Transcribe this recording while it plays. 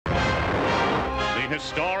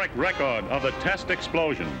historic record of the test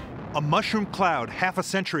explosion. A mushroom cloud half a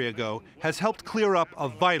century ago has helped clear up a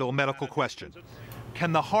vital medical question.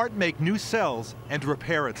 Can the heart make new cells and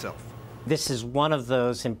repair itself? This is one of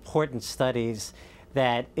those important studies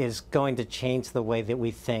that is going to change the way that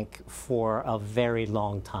we think for a very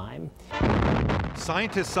long time.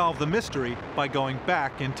 Scientists solve the mystery by going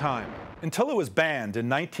back in time. Until it was banned in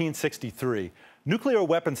 1963, nuclear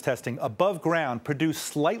weapons testing above ground produced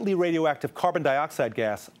slightly radioactive carbon dioxide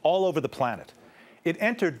gas all over the planet. It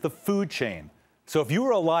entered the food chain. So if you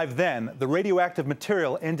were alive then, the radioactive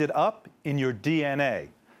material ended up in your DNA.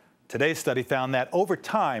 Today's study found that over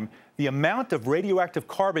time, the amount of radioactive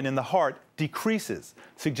carbon in the heart decreases,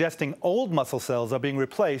 suggesting old muscle cells are being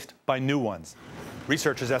replaced by new ones.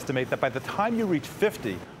 Researchers estimate that by the time you reach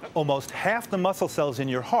 50, almost half the muscle cells in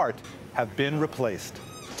your heart have been replaced.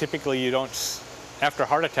 Typically, after a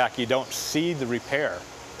heart attack, you don't see the repair.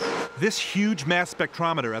 This huge mass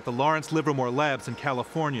spectrometer at the Lawrence Livermore Labs in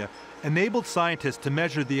California enabled scientists to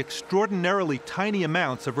measure the extraordinarily tiny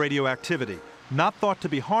amounts of radioactivity, not thought to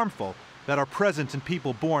be harmful, that are present in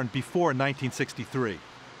people born before 1963.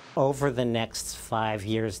 Over the next 5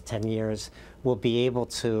 years, 10 years, we'll be able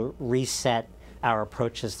to reset our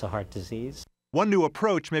approaches to heart disease. One new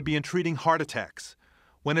approach may be in treating heart attacks.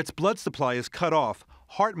 When its blood supply is cut off,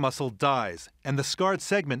 heart muscle dies, and the scarred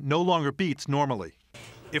segment no longer beats normally.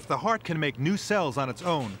 If the heart can make new cells on its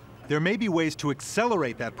own, there may be ways to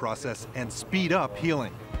accelerate that process and speed up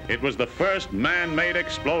healing. It was the first man-made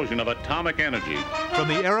explosion of atomic energy. From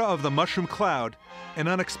the era of the mushroom cloud, an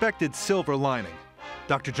unexpected silver lining.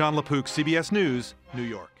 Dr. Jon LaPook, CBS News, New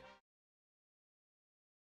York.